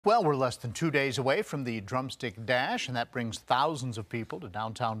Well, we're less than 2 days away from the Drumstick Dash, and that brings thousands of people to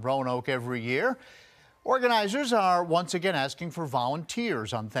downtown Roanoke every year. Organizers are once again asking for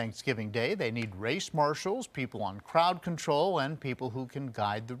volunteers on Thanksgiving Day. They need race marshals, people on crowd control, and people who can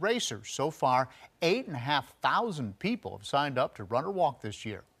guide the racers. So far, 8,500 people have signed up to run or walk this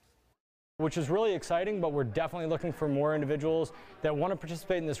year. Which is really exciting, but we're definitely looking for more individuals that want to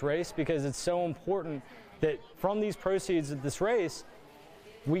participate in this race, because it's so important that from these proceeds of this race,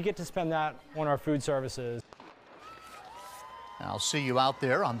 we get to spend that on our food services. I'll see you out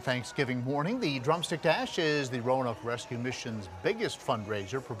there on Thanksgiving morning. The Drumstick Dash is the Roanoke Rescue Mission's biggest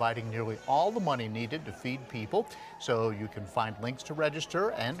fundraiser, providing nearly all the money needed to feed people. So you can find links to register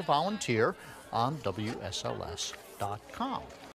and volunteer on WSLS.com.